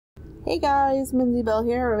Hey guys, Minzy Bell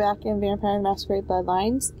here. We're back in Vampire Masquerade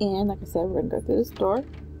Bloodlines, and like I said, we're gonna go through this door.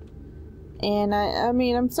 And I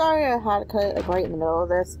mean, I'm sorry I had to cut it like right in the middle of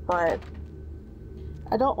this, but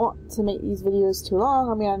I don't want to make these videos too long.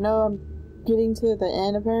 I mean, I know I'm getting to the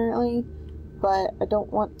end apparently, but I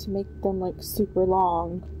don't want to make them like super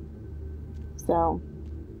long. So,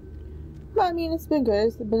 but I mean, it's been good.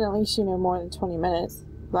 It's been at least, more than 20 minutes.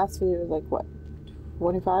 Last video was like, what,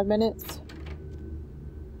 25 minutes?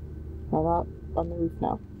 I'm up on the roof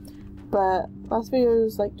now. But last video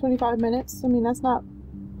was like 25 minutes. I mean, that's not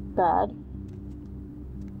bad.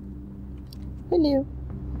 Hello.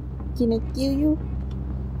 Can I kill you?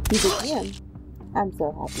 You can. I'm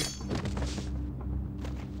so happy.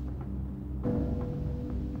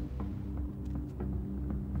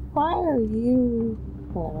 Why are you...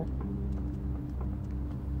 Whatever.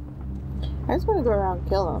 I just want to go around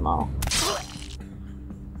killing them all.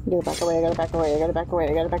 I gotta back away, I gotta back away, I gotta back away,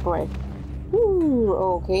 I gotta back away. Ooh,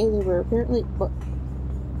 okay, they were apparently, what?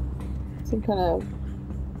 Some kind of...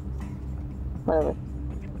 whatever.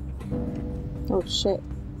 Oh shit.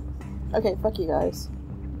 Okay, fuck you guys.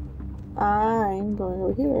 I'm going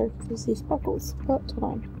over here to see sparkles. But, hold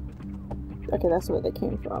on. Okay, that's where they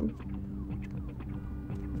came from.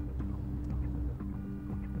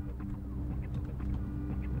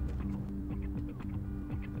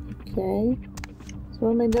 Okay. So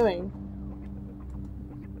what am I doing?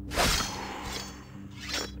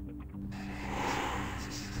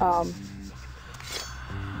 I'm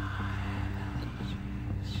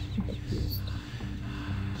confused.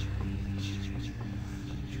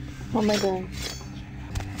 What am I doing?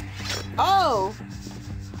 Oh!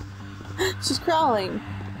 She's crawling.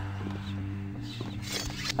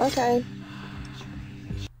 Okay.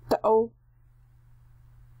 Oh.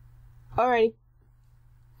 Alrighty.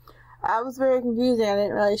 I was very confusing. I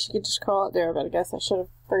didn't realize she could just crawl out there, but I guess I should have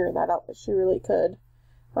figured that out, but she really could.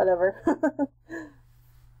 Whatever.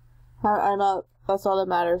 I'm up. That's all that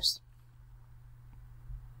matters.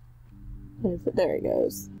 There he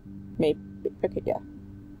goes. Maybe. Okay, yeah.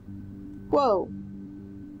 Whoa.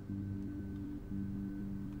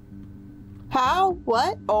 How?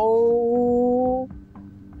 What? Oh.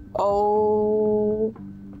 Oh.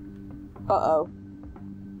 Uh-oh.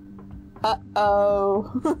 Uh-oh.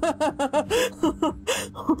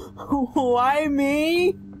 Why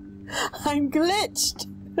me? I'm glitched.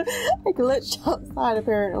 I glitched outside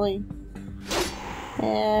apparently.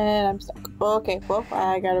 And I'm stuck. Okay, well,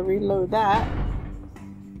 I gotta reload that.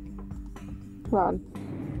 Come on.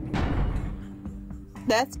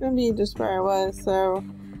 That's gonna be just where I was, so...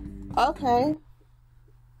 Okay.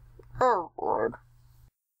 Oh, Lord.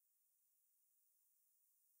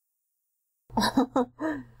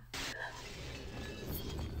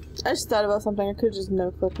 I just thought about something. I could just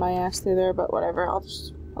no-clip my ass through there, but whatever. I'll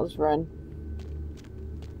just run.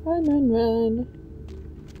 Run, run, run.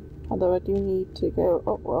 Although I do need to go.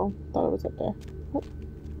 Oh, well. Thought it was up there. Oh.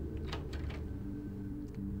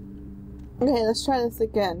 Okay, let's try this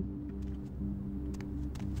again.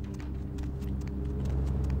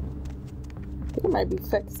 I think it might be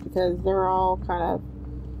fixed because they're all kind of...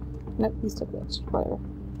 Nope, he's still glitched. Whatever.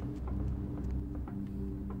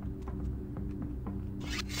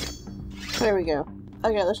 There we go.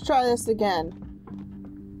 Okay, let's try this again.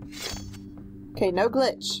 Okay, no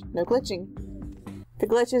glitch. No glitching. The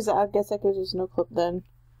glitches, I guess I could just no clip then.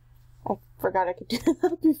 I forgot I could do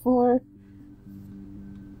that before.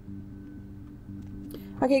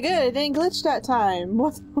 Okay, good. It didn't glitch that time.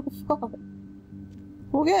 What the fuck?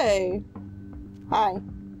 Okay. Hi.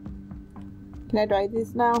 Can I drive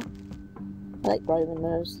these now? I like driving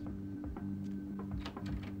those.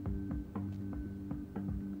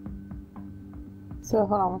 So,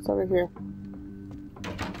 hold on, what's over here?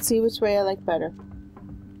 Let's see which way I like better.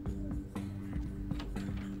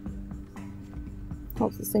 Oh,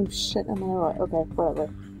 it's the same shit on my right. Okay, whatever.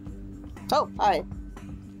 Oh, hi.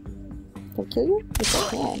 Can I kill you? Yes, I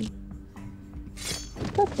can.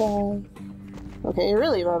 Bye-bye. Okay,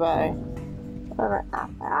 really, bye-bye. Alright,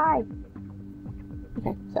 hi.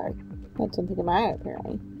 Okay, sorry. I had something in my eye,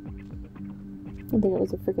 apparently. I think it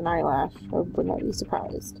was a freaking eyelash. I would not be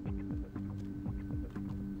surprised.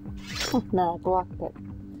 Oh, no, I blocked it.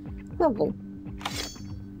 Lovely.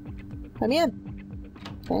 Let me in.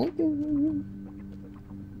 Thank you.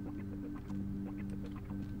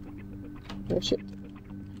 Oh shit.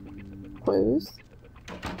 Close.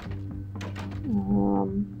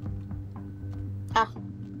 Ah.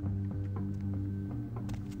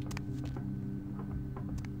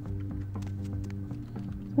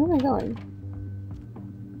 Where am I going?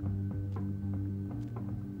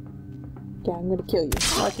 Yeah, I'm gonna kill you.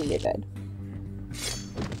 I can get dead.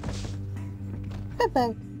 Get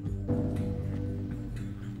back.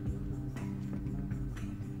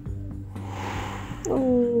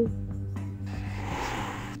 Oh.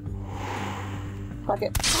 Fuck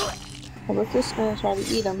it. I was just gonna try to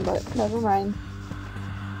eat him, but never mind.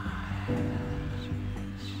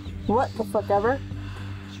 What the fuck ever?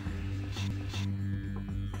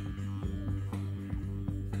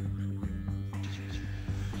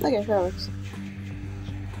 Okay, that works.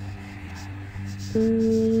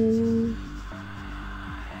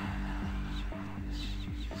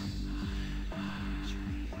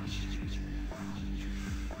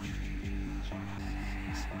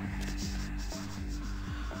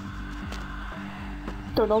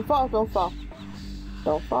 Don't fall, don't fall.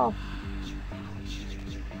 Don't fall.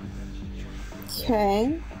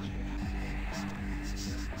 Okay.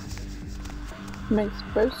 Am I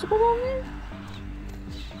supposed to go down there?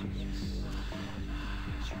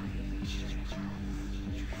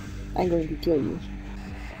 I'm going to kill you.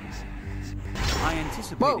 I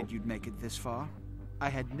anticipated you'd make it this far. I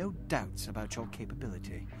had no doubts about your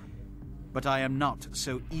capability. But I am not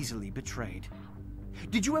so easily betrayed.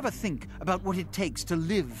 Did you ever think about what it takes to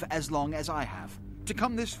live as long as I have? To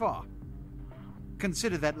come this far?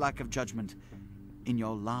 Consider that lack of judgment in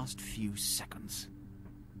your last few seconds.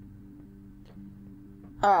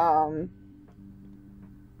 Why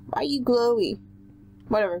are you glowy?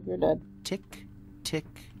 Whatever, you're dead. Tick,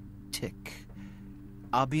 tick, tick.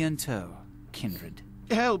 A bientôt, kindred.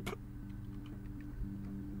 Help!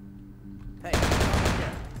 Hey.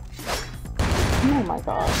 Oh my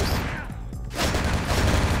gosh.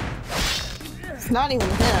 It's not even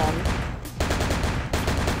him.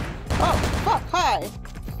 Oh, fuck, hi!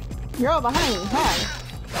 You're all behind me, hi!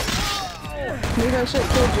 Maybe I should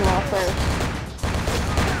have killed you all first.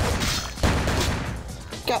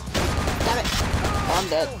 Go! Damn it! Oh, I'm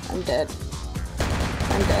dead. I'm dead.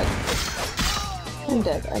 I'm dead. I'm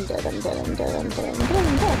dead. I'm dead. I'm dead. I'm dead. I'm dead. I'm dead.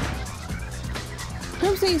 I'm dead.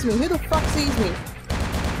 Who sees me? Who the fuck sees me?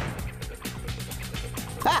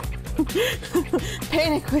 Ah!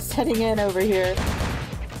 Panic was setting in over here.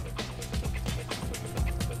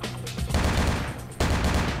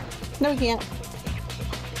 No, we can't.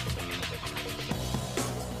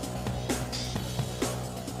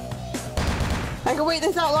 I can wait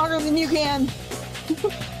this out longer than you can.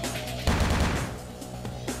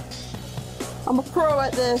 I'm a pro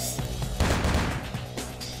at this.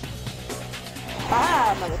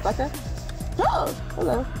 Ah, motherfucker. Oh,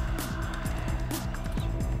 hello.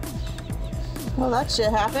 Well, that shit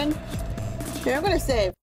happened. Here, I'm gonna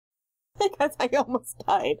save. Because I almost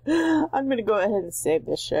died. I'm gonna go ahead and save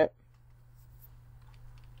this shit.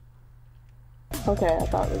 Okay, I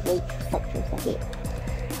thought it was like, fuck for a second.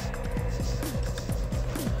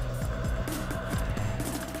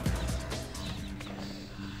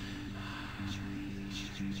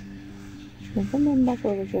 Come on back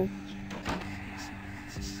over here.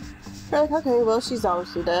 You're like, okay, well, she's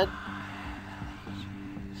obviously dead.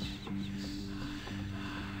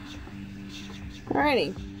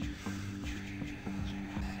 Alrighty.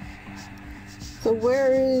 So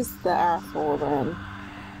where is the asshole then?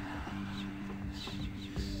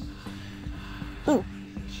 Oh.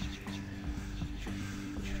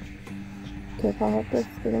 Okay, if I help this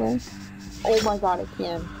get away. Oh my god, I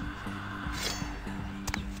can.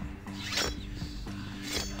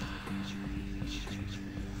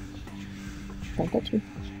 Don't touch me.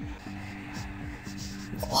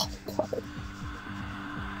 Oh god.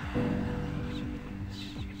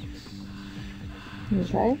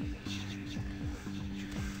 Okay.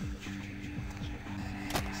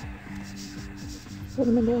 What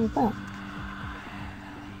am I doing with that?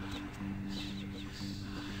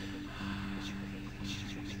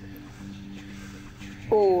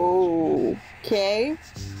 Okay.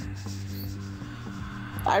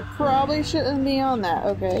 I probably shouldn't be on that.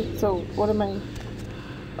 Okay, so what am I...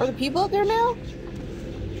 Are the people up there now?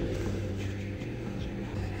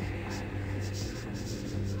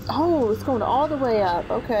 Oh, it's going all the way up.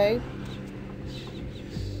 Okay.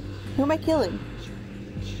 Who am I killing?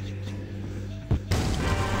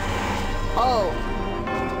 Oh.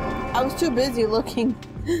 I was too busy looking.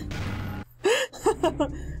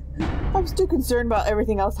 I was too concerned about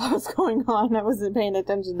everything else that was going on. I wasn't paying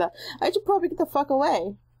attention to that. I should probably get the fuck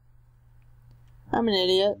away. I'm an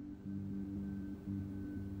idiot.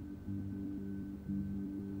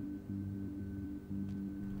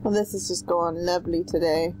 Well, this is just going lovely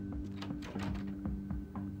today.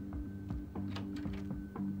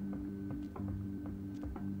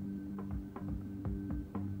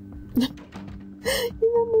 He's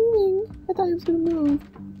not moving. I thought he was gonna move.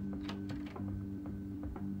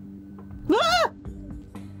 Ah!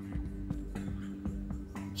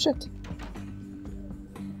 shit.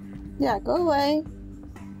 Yeah, go away.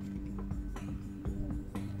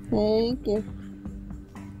 Thank you.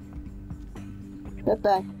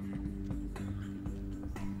 Bye-bye.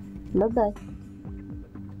 Bye-bye.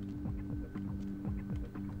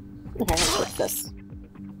 Okay, I'm gonna fix this.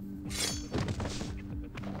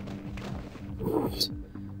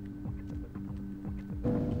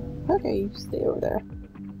 Okay, you stay over there.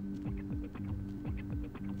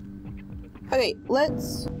 Okay,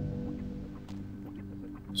 let's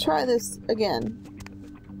try this again.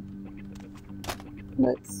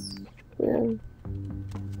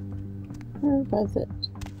 Where was it?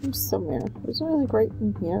 I'm somewhere. Was it like right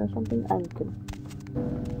in here or something? I'm good.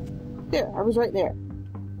 There, I was right there.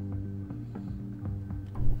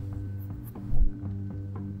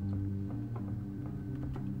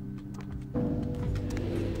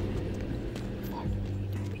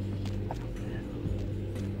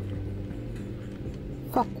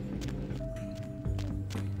 Fuck.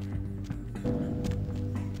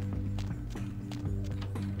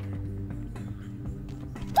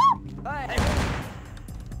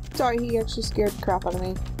 Sorry, he actually scared the crap out of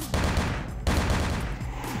me.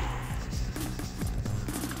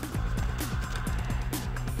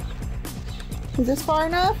 Is this far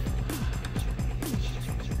enough?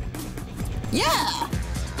 Yeah!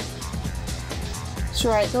 That's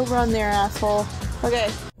right, go run there, asshole.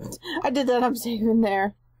 Okay. I did that, I'm saving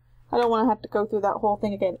there. I don't want to have to go through that whole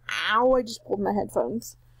thing again. Ow, I just pulled my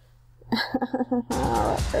headphones.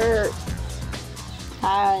 Oh, that hurt.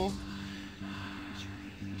 Hi.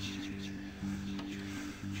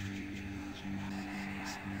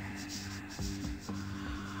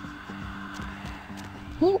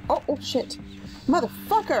 Oh, shit.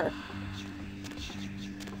 Motherfucker!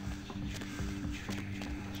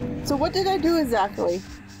 So what did I do exactly?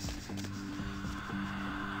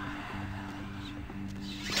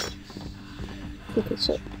 Okay,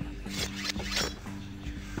 shit.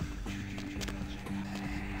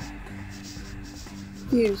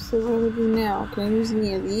 Use, so what do we do now? Can I use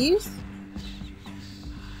any of these?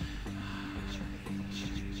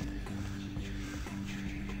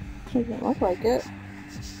 Doesn't look like it.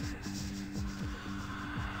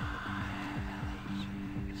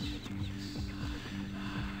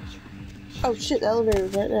 Oh shit, the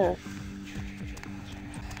elevator's right there.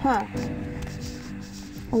 Huh.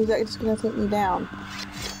 Or is that just gonna take me down?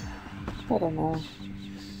 I don't know.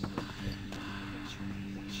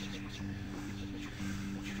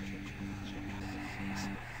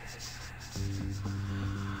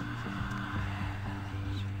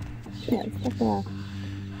 Yeah, it's not gonna...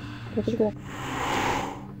 Look at that.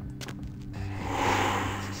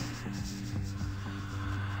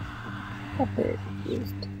 I'm very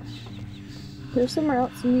confused. There's somewhere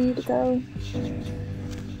else you need to go.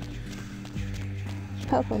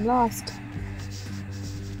 Help, I'm lost.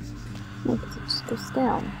 No, because it just goes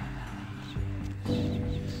down.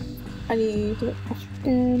 I need to get up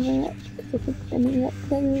down, because I think I need up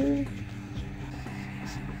there.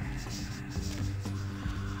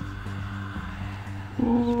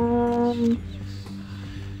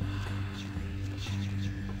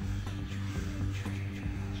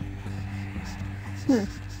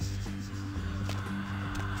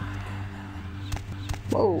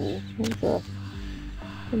 Whoa, that's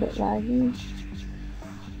a bit laggy.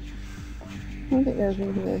 I don't think there's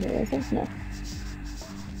anything over here, is there? No.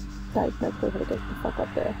 Guys, no clue how to get the fuck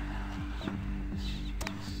up there.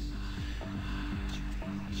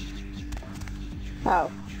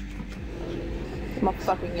 Oh. I'm a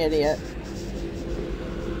fucking idiot.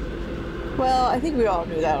 Well, I think we all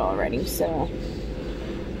knew that already, so...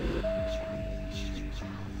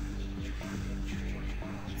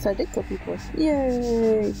 So I did kill people.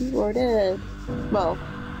 Yay! People are dead. Well,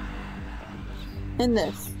 in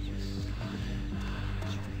this.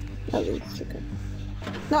 At least, okay.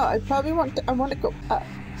 No, I probably want to, I want to go up.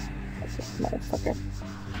 Okay, motherfucker.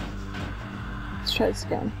 Let's try this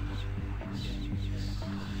again.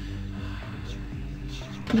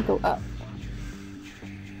 I'm gonna go up.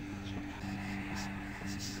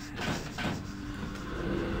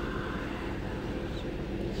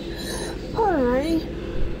 Alright.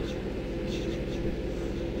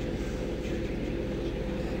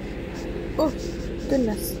 Oh,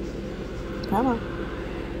 goodness. Come on.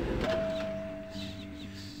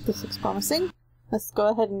 This looks promising. Let's go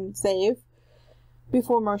ahead and save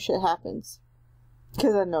before more shit happens.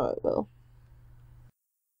 Because I know it will.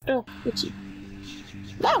 Ugh, itchy.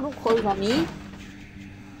 No, don't close on me.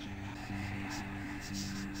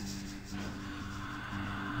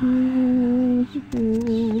 I'm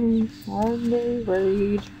very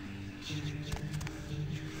worried.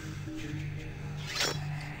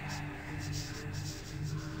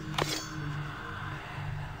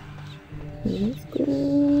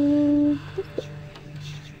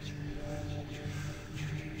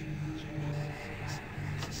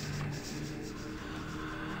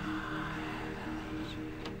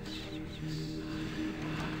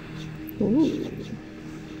 Ooh.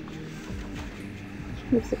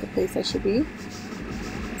 Looks like a place I should be.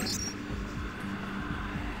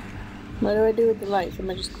 What do I do with the lights? Am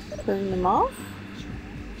I just turning them off?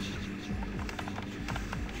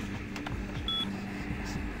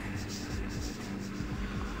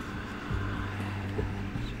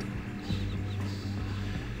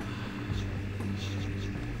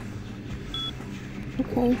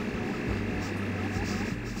 Okay.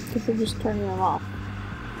 Guess I'm just turning them off.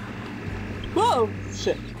 Whoa!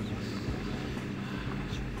 Shit.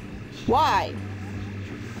 Why?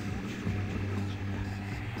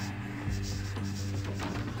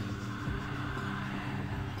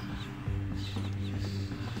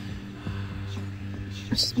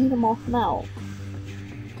 I just need them off now.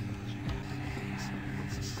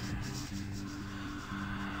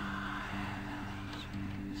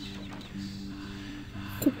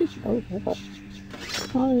 Oh, perfect.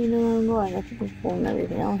 I don't even know where I'm going. I think I'm pulling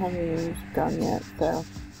everything. I don't have any music on yet, so.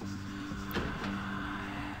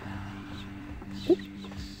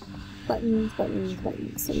 Buttons, buttons,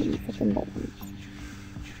 buttons. So many fucking buttons.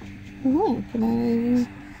 Oh, can I?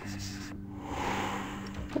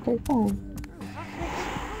 Okay, fine.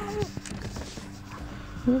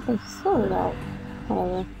 What if I sort it out?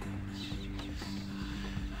 Whatever.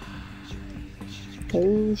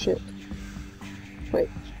 Oh shit. Wait,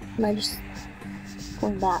 am I just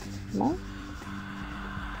going back? No?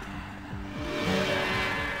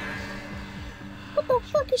 What the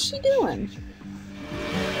fuck is she doing?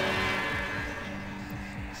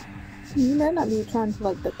 You better not be trying to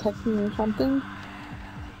like detect me or something.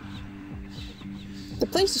 The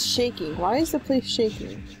place is shaking. Why is the place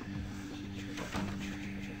shaking?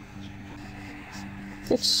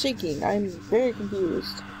 It's shaking. I'm very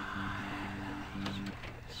confused.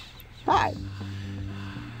 Hi.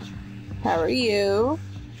 How are you?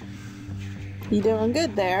 You doing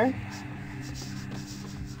good there?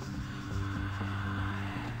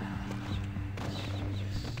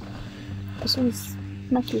 This one's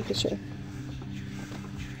my cute picture.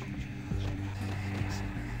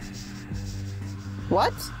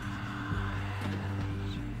 What?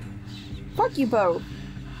 Fuck you both.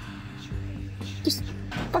 Just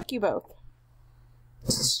fuck you both.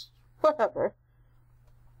 Whatever.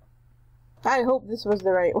 I hope this was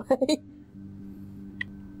the right way.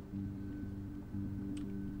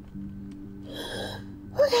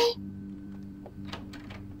 Okay.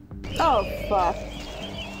 Oh, fuck.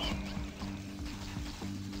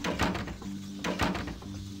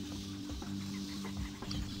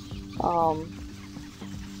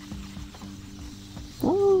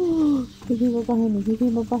 Oh, he came up behind me, he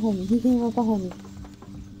came up behind me, he came up behind me.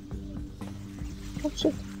 Oh,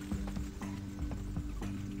 shit.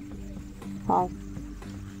 Hi.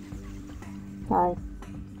 Hi.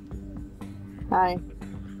 Hi.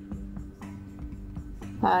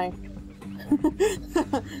 Hi.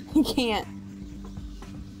 You can't.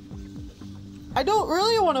 I don't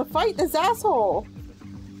really want to fight this asshole.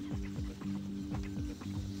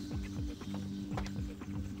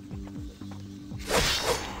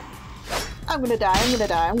 I'm gonna die, I'm gonna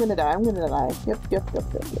die, I'm gonna die, I'm gonna die. Yep, yep, yep,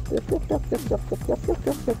 yep, yep, yep, yep, yep, yep, yep, yep, yep, yep,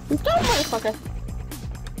 yep, yep. Oh, motherfucker.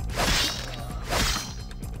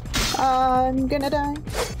 I'm gonna die.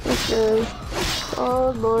 Let's go.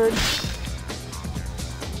 Oh, Lord.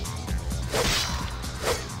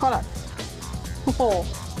 Hold on. Oh,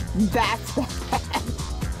 that's bad.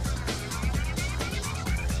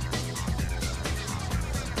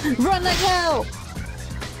 Run like hell!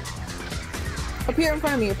 Appear in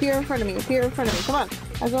front of me, appear in front of me, appear in front of me. Come on.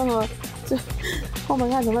 I don't know. Oh my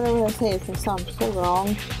god, no matter what I say, it's gonna sound so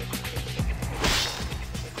wrong.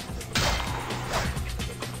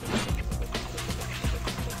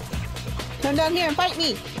 Come down here and fight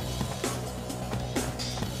me!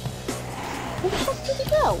 Where the fuck did he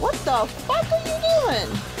go? What the fuck are you doing?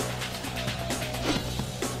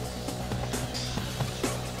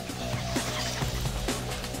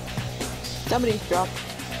 Somebody's dropped.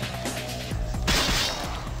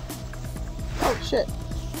 Oh shit.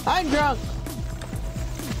 I'm drunk!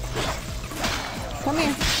 Come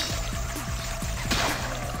here.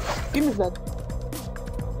 Give me blood.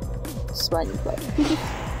 Swine blood.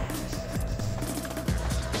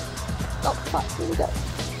 Oh fuck, here we go.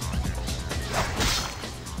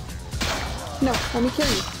 No, let me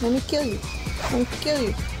kill you. Let me kill you. Let me kill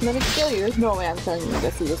you. Let me kill you. There's no way I'm telling you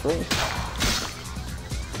to see this ring.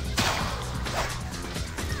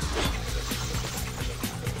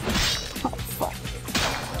 Oh fuck.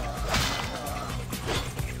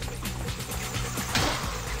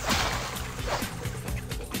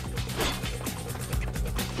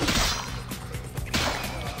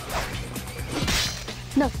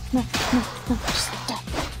 No, no, no, no. Stop.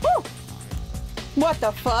 Woo! What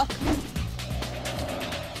the fuck?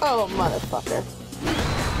 Oh, motherfucker.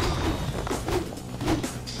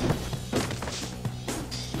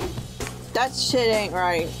 That shit ain't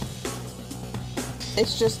right.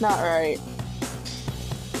 It's just not right.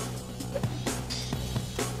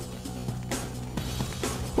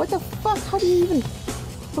 What the fuck? How do you even...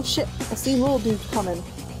 Oh shit, I see little dudes coming.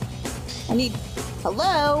 I need...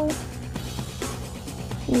 Hello?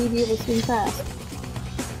 I need to be able to swing fast.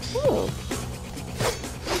 Ooh.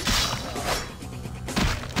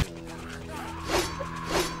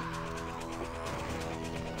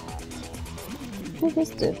 What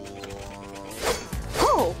does this do?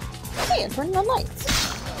 Oh! Hey, I'm turning on lights.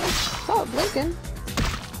 Oh, blinking.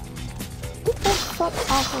 Get the fuck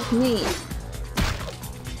off of me.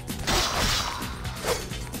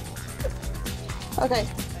 Okay,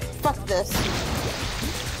 fuck this.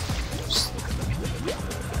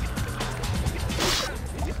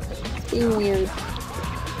 Being weird.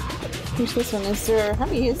 Who's this one? Is there... How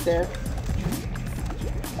many is there?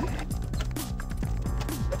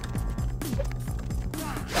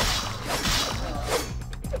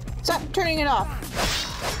 Stop turning it off.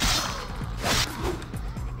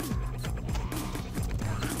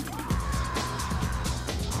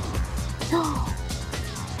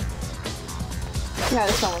 Yeah,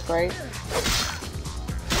 this don't look right.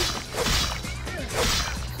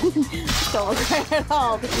 This don't look right at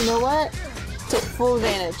all, but you know what? Take full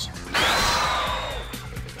advantage.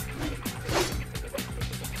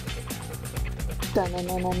 Don't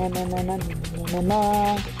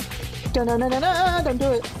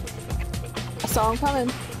do it. I saw him coming.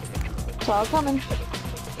 Saw him coming.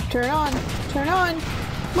 Turn on. Turn on.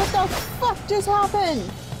 What the fuck just happened?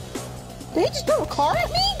 Did he just throw a car at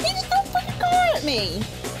me? He just threw a fucking car at me!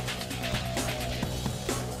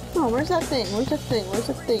 Oh, where's that thing? Where's that thing? Where's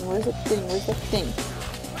that thing? Where's that thing? Where's that thing?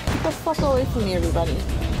 Get the fuck away from me, everybody.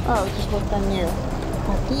 Oh, it just went down here.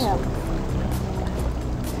 God damn.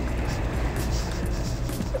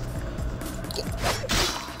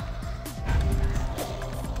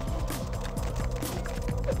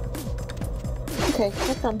 Okay,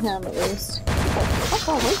 click on him at least. Get the fuck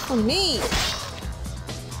away from me!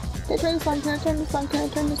 Can I turn this on? Can I turn this on? Can I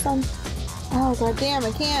turn this on? Oh, god damn,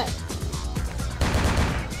 I can't.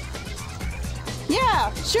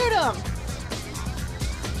 Yeah! Shoot him!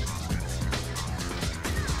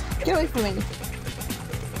 Get away from me.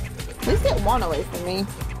 At least get one away from me.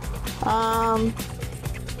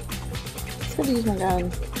 Let's go use my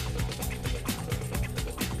gun.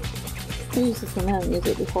 I used this one, I haven't used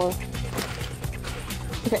it before.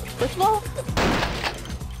 Okay, first of all,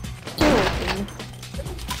 get away from me.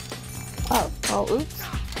 Oh, oops.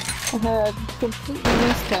 I had completely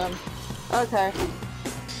missed him. Okay.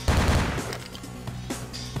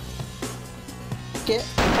 Get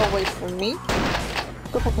away from me.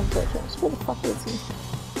 Go back into the trash. Where the fuck is he?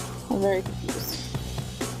 I'm very confused.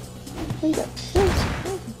 Where you go?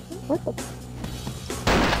 What the?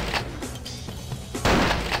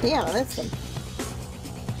 Damn, I missed him.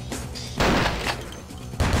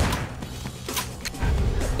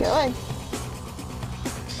 Get away.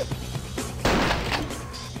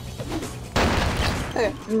 Okay, I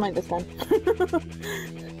don't like this gun.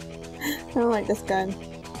 I don't like this gun.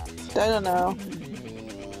 I don't know.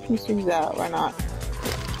 Let's use that, why not?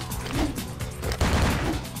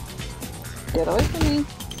 Get away from me.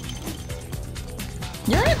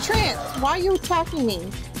 You're in a trance! Why are you attacking me?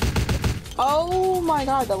 Oh my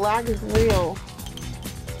god, the lag is real.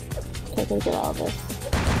 Okay, I gotta get out of this.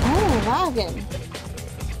 Oh, lagging.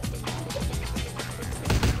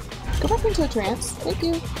 Go back into a trance. Thank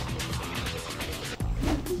you.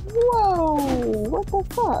 Whoa! What the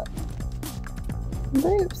fuck? I'm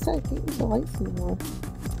very upset I can't use the lights anymore.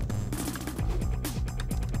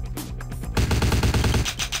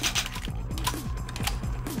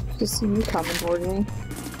 Just see you coming toward me.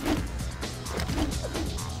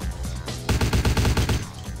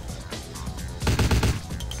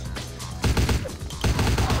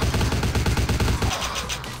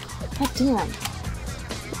 God damn.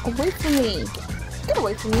 Away from me. Get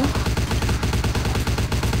away from me.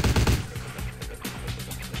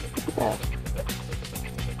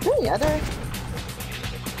 Any other?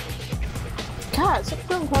 God, stop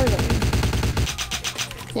throwing cars at me.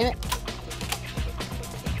 Damn it.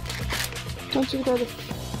 Don't you go to...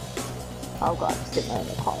 Oh god, he's getting out of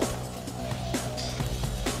the car.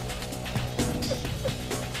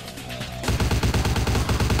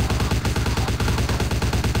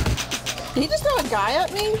 Did he just throw a guy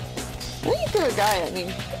at me? I think he threw a guy at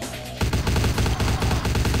me.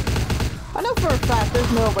 I know for a fact there's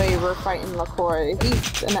no way we're fighting LaCroix.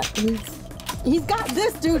 He's got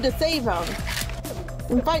this dude to save him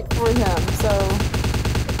and fight for him, so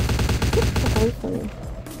get the fuck away from me.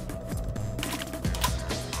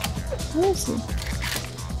 Where is he?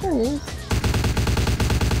 There he is.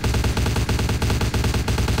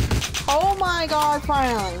 Oh my god,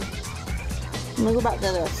 finally! I'm gonna go back to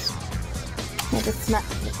this. I just smack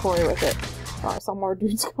LaCroix with it. Alright, some more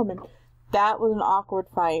dudes coming. That was an awkward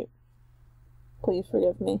fight. Please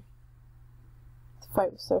forgive me. This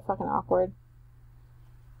fight was so fucking awkward.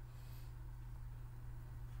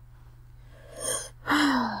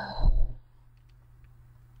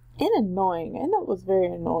 And annoying. And that was very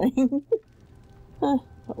annoying. But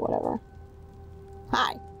whatever.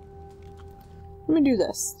 Hi. Let me do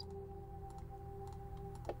this.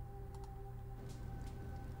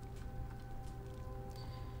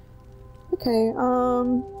 Okay,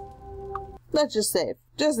 let's just save.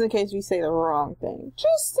 Just in case we say the wrong thing.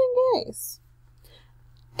 Just in case.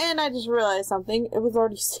 And I just realized something. It was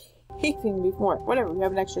already saving before. Whatever, we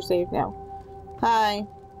have an extra save now. Hi.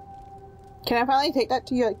 Can I finally take that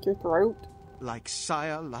to you, like, your throat? Like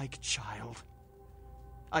sire, like child.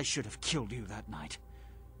 I should have killed you that night.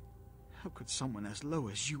 How could someone as low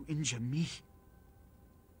as you injure me?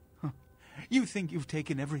 Huh. You think you've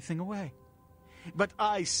taken everything away. But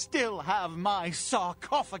I still have my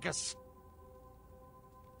sarcophagus.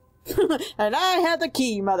 And I have the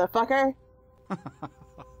key, motherfucker.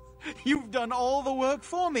 You've done all the work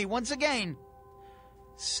for me once again.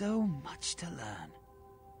 So much to learn.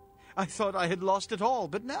 I thought I had lost it all,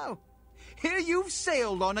 but no. Here you've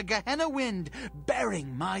sailed on a Gehenna wind,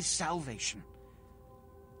 bearing my salvation.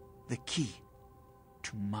 The key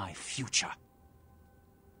to my future.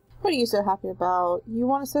 What are you so happy about? You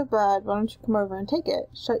want it so bad, why don't you come over and take it?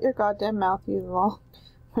 Shut your goddamn mouth, you long...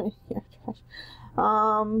 You're trash.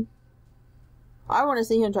 I want to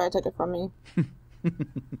see him try to take it from me.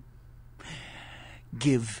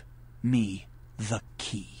 Give me the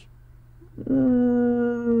key. Fuck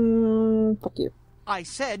you. I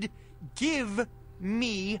said, give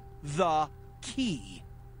me the key.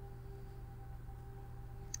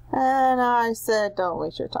 And I said, don't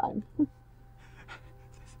waste your time.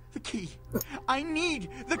 The key. I need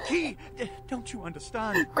the key. Don't you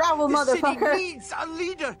understand? Grovel, motherfucker. City needs a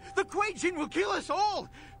leader. The Quajin will kill us all.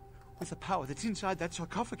 With the power that's inside that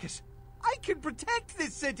sarcophagus, I can protect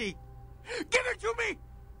this city. Give it to me.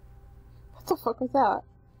 What the fuck was that?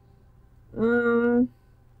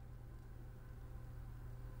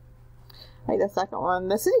 Like the second one.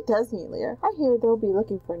 The city does need a leader. I hear they'll be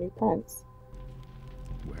looking for a new prince.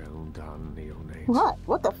 Well done, neonate. What?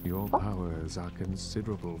 What the Your fuck? powers are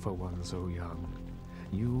considerable for one so young.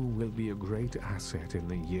 You will be a great asset in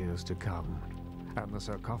the years to come, and the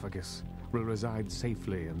sarcophagus will reside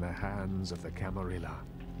safely in the hands of the Camarilla.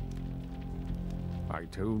 I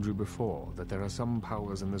told you before that there are some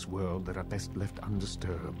powers in this world that are best left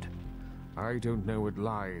undisturbed. I don't know what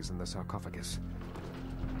lies in the sarcophagus,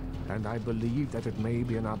 and I believe that it may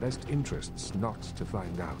be in our best interests not to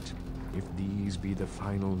find out. If these be the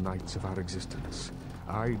final nights of our existence,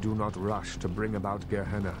 I do not rush to bring about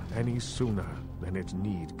Gehenna any sooner than it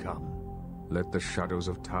need come. Let the shadows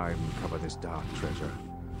of time cover this dark treasure,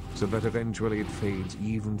 so that eventually it fades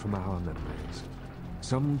even from our memories.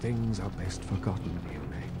 Some things are best forgotten,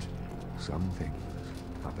 neonate. Some things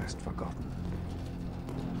are best forgotten.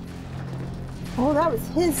 Oh, that was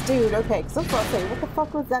his dude. Okay, because I was about to say, what the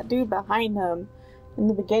fuck was that dude behind him in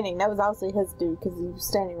the beginning? That was obviously his dude, because he was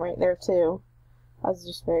standing right there, too. I was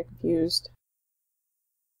just very confused.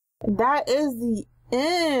 And that is the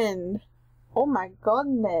end! Oh my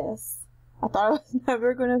goodness. I thought I was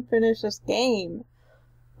never going to finish this game.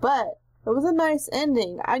 But it was a nice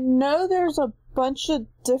ending. I know there's a bunch of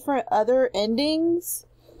different other endings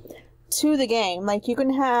to the game. Like, you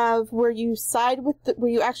can have where you side with the,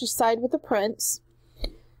 where you actually side with the prince.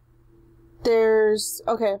 There's,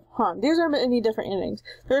 okay, these are many different endings.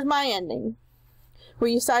 There's my ending, where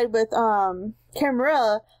you side with,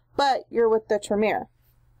 Camarilla, but you're with the Tremere.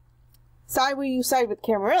 Side where you side with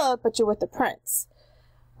Camarilla, but you're with the prince.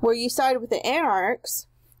 Where you side with the Anarchs,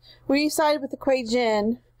 where you side with the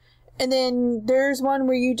Quajin, and then there's one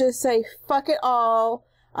where you just say, fuck it all,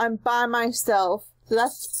 I'm by myself. So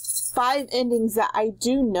that's 5 endings that I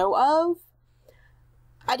do know of.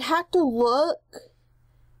 I'd have to look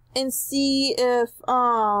and see if,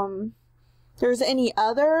 there's any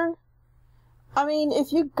other. I mean,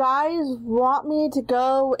 if you guys want me to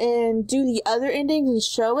go and do the other endings and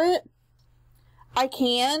show it, I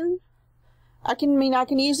can. I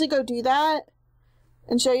can easily go do that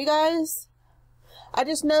and show you guys. I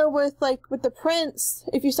just know with the prince,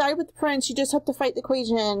 if you side with the prince, you just have to fight the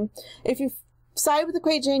Quajan. If you side with the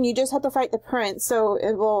Quajan, you just have to fight the prince. So,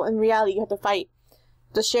 well, in reality, you have to fight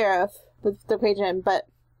the sheriff with the Quajan. But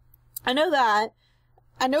I know that.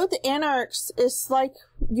 I know the Anarchs is like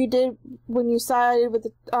you did when you sided with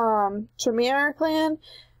the Tremere clan.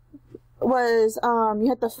 Was you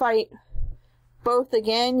had to fight both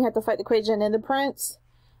again. You had to fight the Quajan and the prince.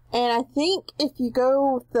 And I think if you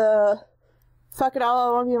go with the fuck it all,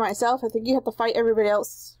 I want to be myself, I think you have to fight everybody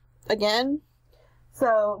else again.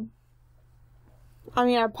 So, I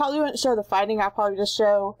mean, I probably wouldn't show the fighting. I'll probably just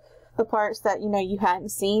show the parts that, you know, you hadn't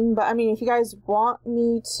seen. But, I mean, if you guys want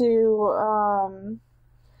me to,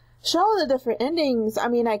 show all the different endings, I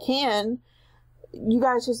mean, I can. You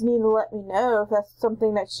guys just need to let me know if that's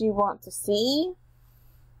something that you want to see.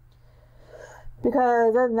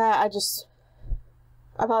 Because other than that,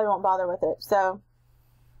 I probably won't bother with it, so.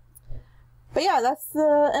 But yeah, that's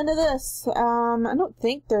the end of this. I don't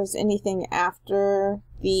think there's anything after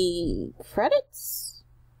the credits?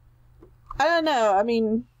 I don't know, I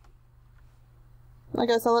mean, I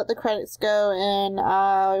guess I'll let the credits go and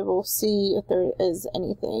I will see if there is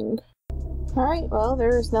anything. Alright, well,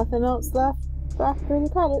 there's nothing else left after the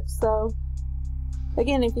credits, so.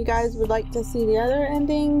 Again, if you guys would like to see the other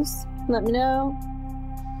endings, let me know.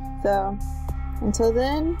 So, until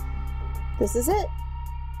then, this is it.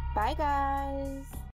 Bye, guys.